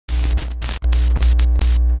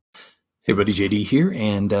Hey buddy, JD here,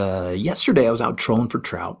 and yesterday I was out trolling for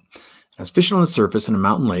trout. I was fishing on the surface in a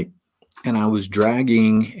mountain lake, and I was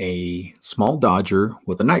dragging a small dodger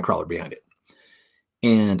with a nightcrawler behind it.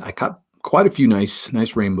 And I caught quite a few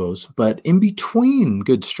nice rainbows, but in between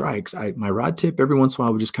good strikes, my rod tip every once in a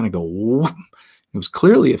while would just kind of go whoop. It was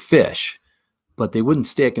clearly a fish, but they wouldn't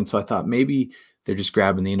stick, and so I thought maybe they're just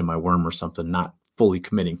grabbing the end of my worm or something, not fully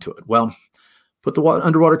committing to it. Well, put the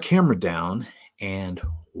underwater camera down and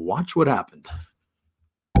watch what happened.